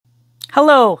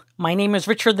Hello, my name is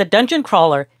Richard the Dungeon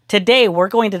Crawler. Today we're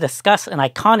going to discuss an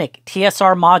iconic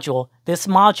TSR module. This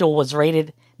module was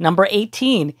rated number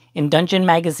 18 in Dungeon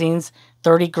Magazine's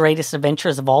 30 Greatest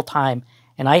Adventures of All Time,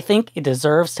 and I think it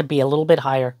deserves to be a little bit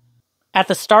higher. At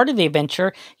the start of the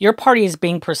adventure, your party is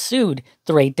being pursued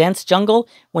through a dense jungle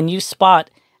when you spot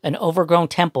an overgrown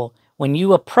temple. When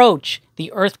you approach,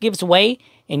 the earth gives way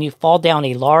and you fall down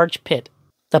a large pit.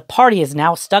 The party is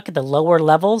now stuck at the lower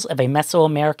levels of a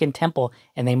Mesoamerican temple,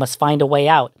 and they must find a way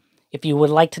out. If you would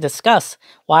like to discuss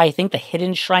why I think the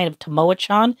hidden Shrine of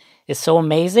Tamoachan is so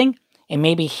amazing, and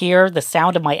maybe hear the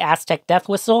sound of my Aztec death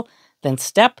whistle, then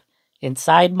step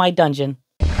inside my dungeon.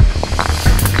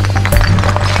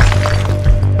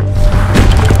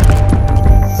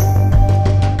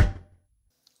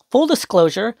 Full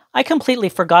disclosure, I completely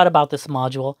forgot about this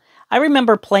module. I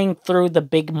remember playing through the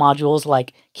big modules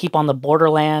like Keep on the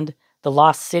Borderland, The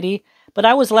Lost City, but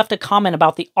I was left a comment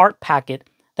about the art packet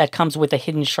that comes with the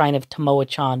Hidden Shrine of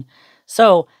Tamoachan,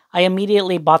 so I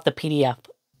immediately bought the PDF.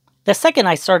 The second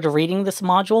I started reading this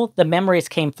module, the memories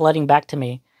came flooding back to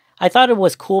me. I thought it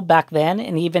was cool back then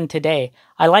and even today.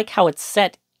 I like how it's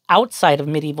set outside of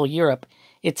medieval Europe.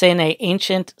 It's in an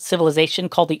ancient civilization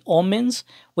called the Olmens,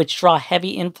 which draw heavy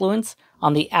influence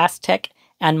on the Aztec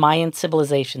and Mayan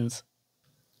civilizations.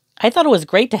 I thought it was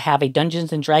great to have a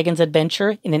Dungeons & Dragons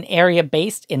adventure in an area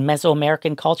based in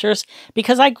Mesoamerican cultures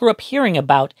because I grew up hearing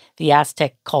about the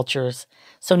Aztec cultures,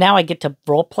 so now I get to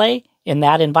roleplay in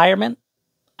that environment.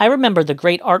 I remember the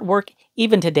great artwork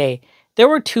even today. There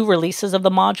were 2 releases of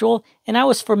the module, and I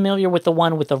was familiar with the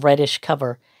one with the reddish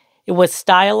cover. It was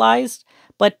stylized,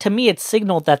 but to me it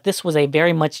signaled that this was a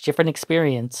very much different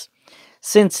experience,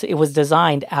 since it was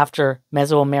designed after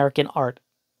Mesoamerican art.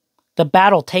 The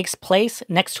battle takes place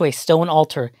next to a stone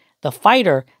altar. The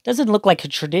fighter doesn't look like a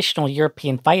traditional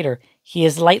European fighter. He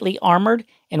is lightly armored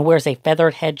and wears a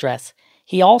feathered headdress.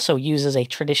 He also uses a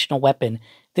traditional weapon.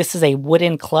 This is a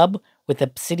wooden club with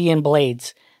obsidian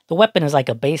blades. The weapon is like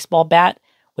a baseball bat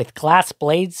with glass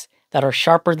blades that are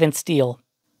sharper than steel.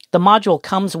 The module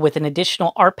comes with an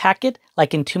additional art packet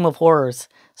like in Tomb of Horrors.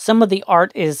 Some of the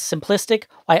art is simplistic,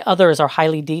 while others are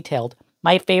highly detailed.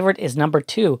 My favorite is number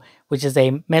 2, which is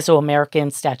a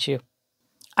Mesoamerican statue.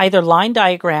 Either line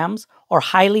diagrams or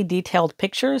highly detailed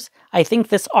pictures, I think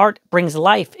this art brings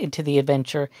life into the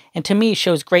adventure, and to me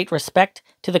shows great respect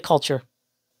to the culture.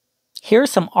 Here's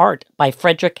some art by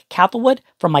Frederick Catherwood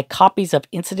from my copies of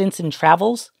Incidents and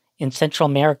Travels in Central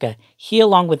America. He,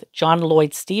 along with John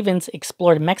Lloyd Stevens,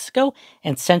 explored Mexico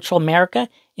and Central America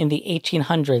in the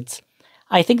 1800s.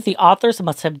 I think the authors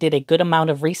must have did a good amount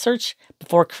of research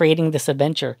before creating this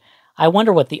adventure. I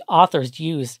wonder what the authors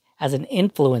used as an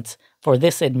influence for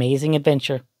this amazing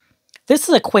adventure. This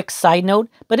is a quick side note,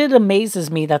 but it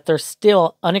amazes me that there's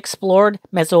still unexplored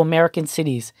Mesoamerican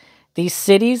cities. These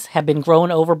cities have been grown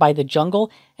over by the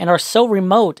jungle and are so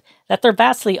remote that they're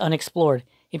vastly unexplored.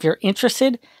 If you're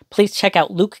interested, please check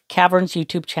out Luke Cavern's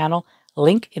YouTube channel,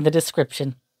 link in the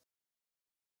description.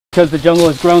 Because the jungle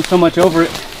has grown so much over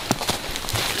it.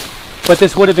 But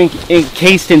this would have been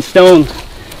encased in stone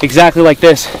exactly like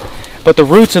this. But the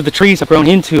roots of the trees have grown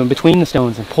into and between the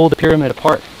stones and pulled the pyramid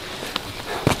apart.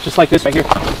 Just like this right here.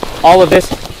 All of this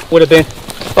would have been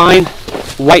fine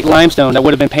white limestone that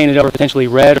would have been painted over potentially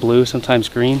red, blue, sometimes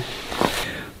green.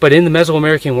 But in the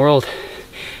Mesoamerican world,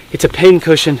 it's a pin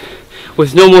cushion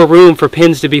with no more room for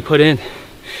pins to be put in.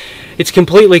 It's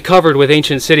completely covered with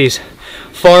ancient cities,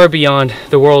 far beyond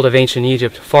the world of ancient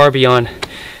Egypt, far beyond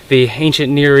the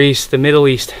ancient Near East, the Middle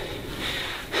East.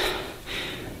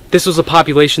 This was a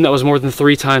population that was more than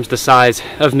 3 times the size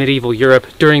of medieval Europe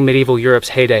during medieval Europe's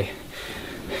heyday.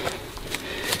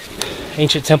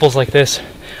 Ancient temples like this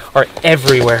are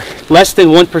everywhere. Less than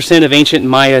 1% of ancient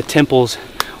Maya temples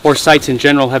or sites in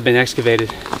general have been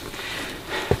excavated.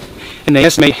 And they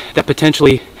estimate that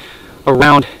potentially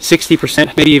around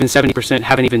 60%, maybe even 70%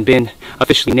 haven't even been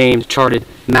officially named, charted,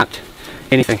 mapped,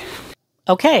 anything.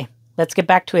 Okay, let's get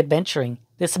back to adventuring.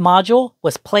 This module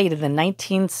was played in the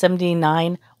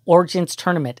 1979 Origins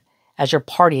Tournament. As your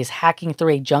party is hacking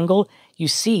through a jungle, you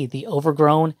see the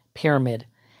overgrown pyramid.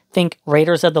 Think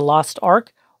Raiders of the Lost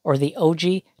Ark or the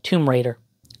OG Tomb Raider.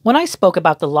 When I spoke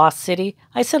about the Lost City,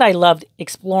 I said I loved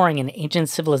exploring an ancient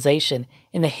civilization,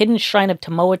 and the Hidden Shrine of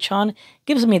Tamoachan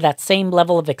gives me that same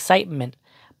level of excitement.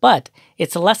 But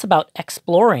it's less about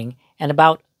exploring and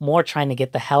about more trying to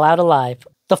get the hell out alive.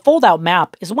 The fold-out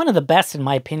map is one of the best in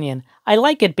my opinion. I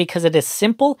like it because it is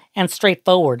simple and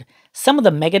straightforward. Some of the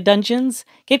mega dungeons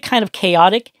get kind of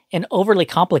chaotic and overly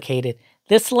complicated.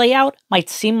 This layout might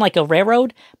seem like a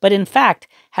railroad, but in fact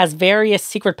has various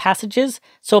secret passages,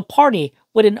 so a party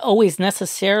wouldn't always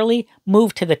necessarily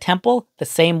move to the temple the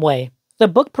same way. The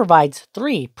book provides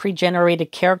 3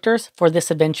 pre-generated characters for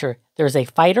this adventure. There's a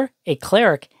fighter, a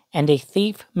cleric, and a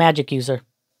thief magic user.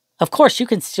 Of course, you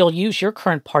can still use your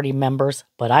current party members,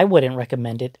 but I wouldn't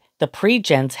recommend it. The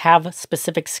pre-gens have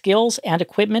specific skills and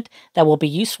equipment that will be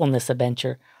useful in this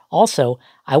adventure. Also,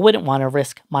 I wouldn't want to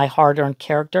risk my hard-earned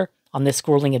character on this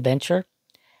grueling adventure.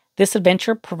 This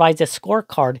adventure provides a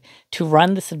scorecard to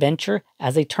run this adventure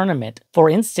as a tournament. For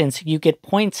instance, you get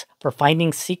points for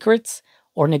finding secrets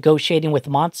or negotiating with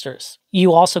monsters.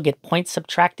 You also get points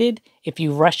subtracted if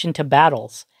you rush into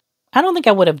battles. I don't think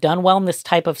I would have done well in this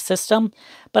type of system,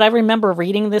 but I remember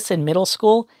reading this in middle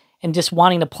school and just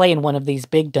wanting to play in one of these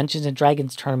big Dungeons &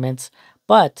 Dragons tournaments.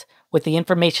 But with the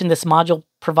information this module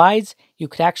provides, you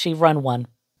could actually run one.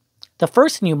 The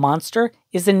first new monster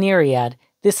is a Nereid.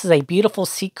 This is a beautiful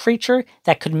sea creature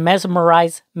that could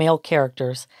mesmerize male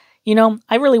characters. You know,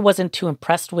 I really wasn't too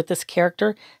impressed with this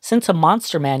character since a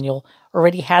monster manual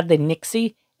already had the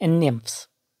Nixie and Nymphs.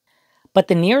 But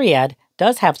the Nereid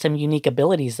does have some unique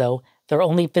abilities though. Their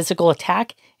only physical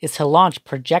attack is to launch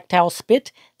projectile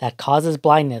spit that causes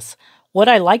blindness. What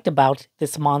I liked about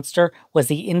this monster was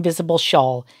the invisible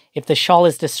shawl. If the shawl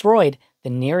is destroyed, the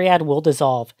Nereid will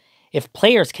dissolve. If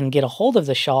players can get a hold of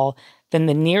the shawl, then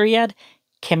the Nereid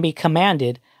can be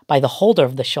commanded by the holder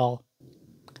of the shawl.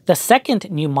 The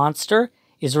second new monster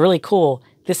is really cool.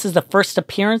 This is the first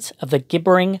appearance of the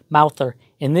gibbering mouther,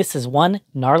 and this is one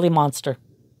gnarly monster.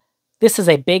 This is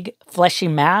a big, fleshy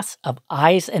mass of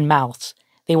eyes and mouths.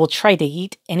 They will try to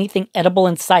eat anything edible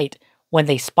in sight. When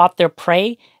they spot their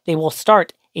prey, they will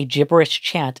start a gibberish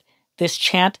chant. This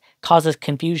chant causes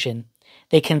confusion.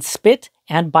 They can spit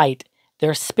and bite.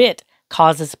 Their spit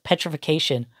causes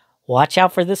petrification. Watch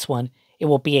out for this one. It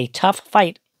will be a tough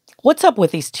fight. What's up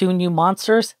with these 2 new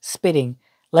monsters spitting?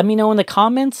 Let me know in the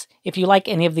comments if you like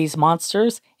any of these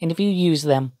monsters and if you use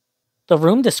them. The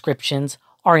room descriptions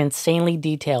are insanely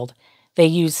detailed. They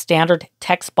use standard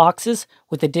text boxes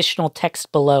with additional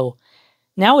text below.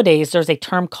 Nowadays, there's a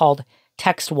term called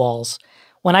text walls.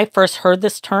 When I first heard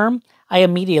this term, I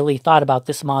immediately thought about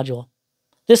this module.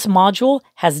 This module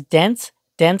has dense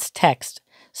text,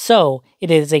 so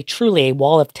it is truly a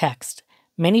wall of text.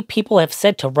 Many people have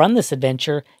said to run this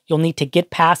adventure, you'll need to get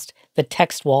past the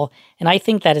text wall, and I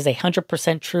think that is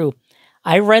 100% true.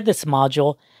 I read this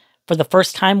module for the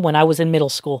first time when I was in middle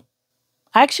school.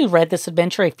 I actually read this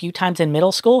adventure a few times in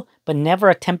middle school, but never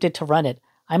attempted to run it.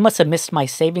 I must have missed my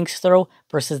savings throw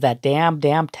versus that damn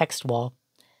text wall.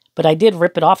 But I did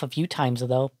rip it off a few times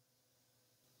though.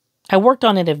 I worked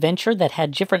on an adventure that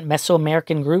had different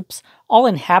Mesoamerican groups all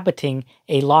inhabiting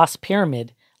a lost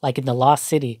pyramid, like in the Lost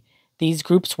City. These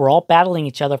groups were all battling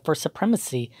each other for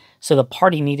supremacy, so the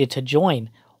party needed to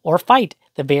join or fight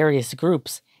the various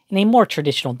groups in a more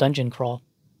traditional dungeon crawl.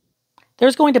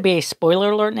 There's going to be a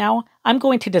spoiler alert now. I'm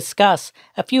going to discuss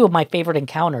a few of my favorite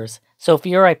encounters, so if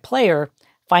you're a player,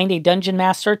 find a dungeon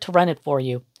master to run it for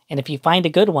you, and if you find a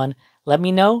good one, let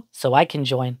me know so I can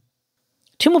join.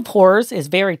 Tomb of Horrors is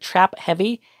very trap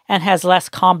heavy and has less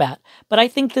combat, but I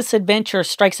think this adventure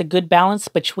strikes a good balance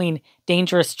between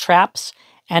dangerous traps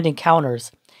and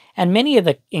encounters, and many of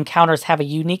the encounters have a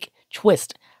unique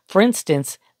twist. For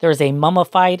instance, there is a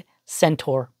mummified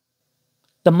centaur.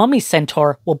 The mummy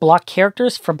centaur will block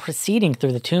characters from proceeding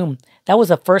through the tomb. That was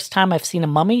the first time I've seen a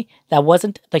mummy that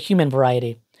wasn't the human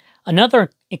variety.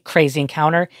 Another crazy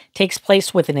encounter takes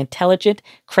place with an intelligent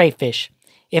crayfish.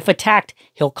 If attacked,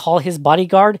 he'll call his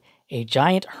bodyguard a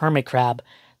giant hermit crab.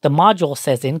 The module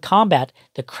says in combat,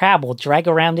 the crab will drag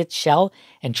around its shell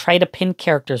and try to pin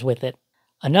characters with it.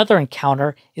 Another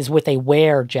encounter is with a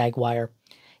were-jaguar.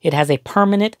 It has a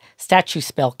permanent statue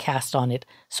spell cast on it,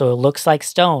 so it looks like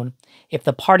stone. If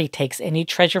the party takes any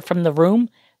treasure from the room,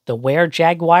 the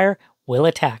were-jaguar will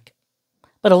attack.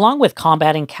 But along with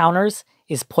combat encounters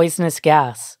is poisonous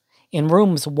gas. In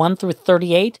rooms 1 through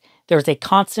 38, there's a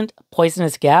constant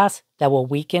poisonous gas that will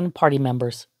weaken party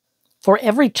members. For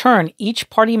every turn, each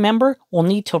party member will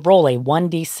need to roll a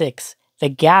 1d6. The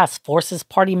gas forces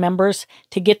party members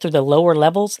to get through the lower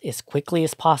levels as quickly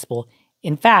as possible.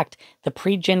 In fact, the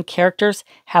pre-gen characters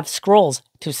have scrolls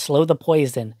to slow the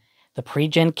poison. The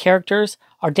pre-gen characters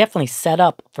are definitely set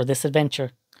up for this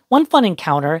adventure. One fun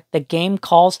encounter the game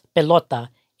calls pelota.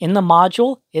 In the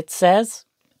module, it says,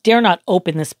 "Dare not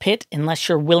open this pit unless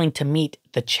you're willing to meet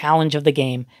the challenge of the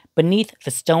game. Beneath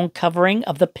the stone covering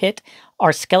of the pit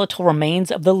are skeletal remains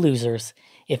of the losers.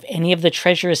 If any of the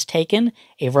treasure is taken,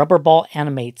 a rubber ball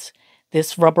animates.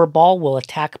 This rubber ball will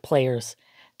attack players.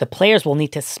 The players will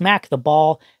need to smack the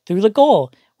ball through the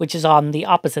goal, which is on the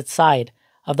opposite side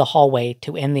of the hallway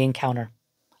to end the encounter."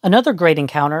 Another great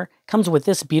encounter comes with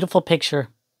this beautiful picture.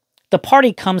 The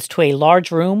party comes to a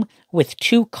large room with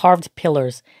 2 carved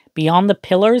pillars. Beyond the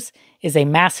pillars is a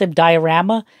massive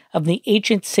diorama of the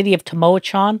ancient city of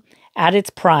Tamoachan at its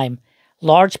prime.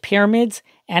 Large pyramids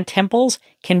and temples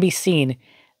can be seen.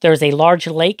 There is a large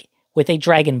lake with a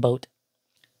dragon boat.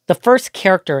 The first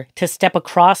character to step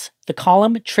across the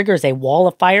column triggers a wall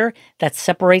of fire that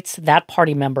separates that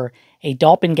party member. A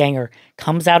doppelganger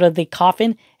comes out of the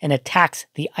coffin and attacks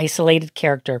the isolated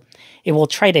character. It will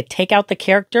try to take out the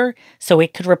character so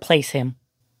it could replace him.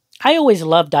 I always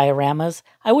loved dioramas.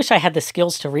 I wish I had the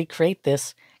skills to recreate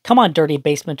this. Come on, Dirty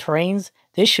Basement Terrains.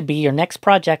 This should be your next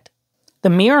project.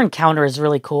 The mirror encounter is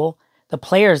really cool. The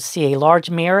players see a large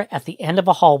mirror at the end of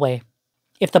a hallway.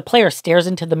 If the player stares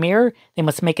into the mirror, they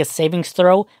must make a savings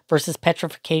throw versus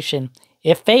petrification.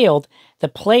 If failed, the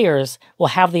players will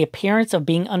have the appearance of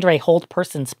being under a hold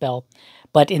person spell.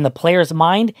 But in the player's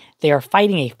mind, they are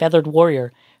fighting a feathered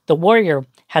warrior. The warrior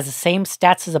has the same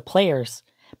stats as the players.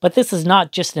 But this is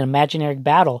not just an imaginary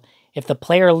battle. If the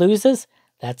player loses,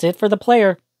 that's it for the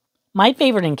player. My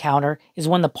favorite encounter is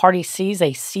when the party sees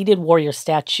a seated warrior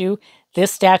statue.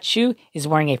 This statue is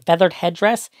wearing a feathered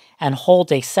headdress and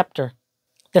holds a scepter.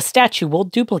 The statue will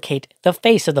duplicate the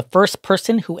face of the first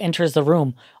person who enters the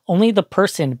room. Only the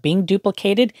person being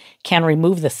duplicated can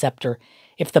remove the scepter.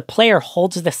 If the player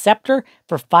holds the scepter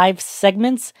for 5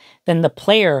 segments, then the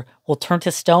player will turn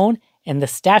to stone and the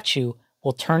statue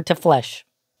will turn to flesh.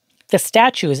 The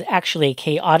statue is actually a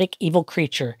chaotic evil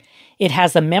creature. It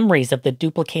has the memories of the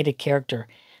duplicated character.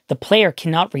 The player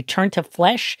cannot return to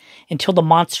flesh until the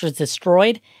monster is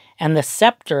destroyed and the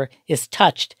scepter is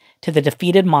touched to the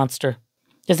defeated monster.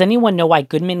 Does anyone know why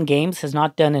Goodman Games has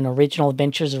not done an original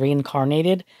Adventures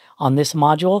Reincarnated on this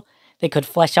module? They could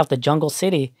flesh out the Jungle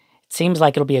City. It seems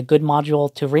like it'll be a good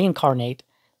module to reincarnate.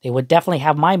 They would definitely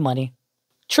have my money.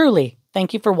 Truly,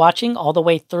 thank you for watching all the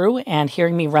way through and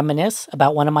hearing me reminisce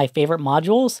about one of my favorite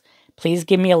modules. Please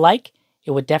give me a like.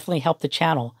 It would definitely help the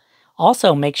channel.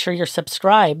 Also, make sure you're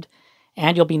subscribed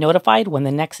and you'll be notified when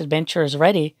the next adventure is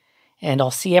ready. And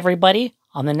I'll see everybody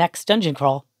on the next dungeon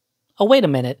crawl. Oh, wait a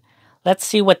minute. Let's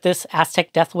see what this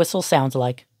Aztec death whistle sounds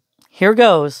like. Here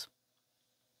goes.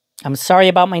 I'm sorry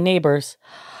about my neighbors.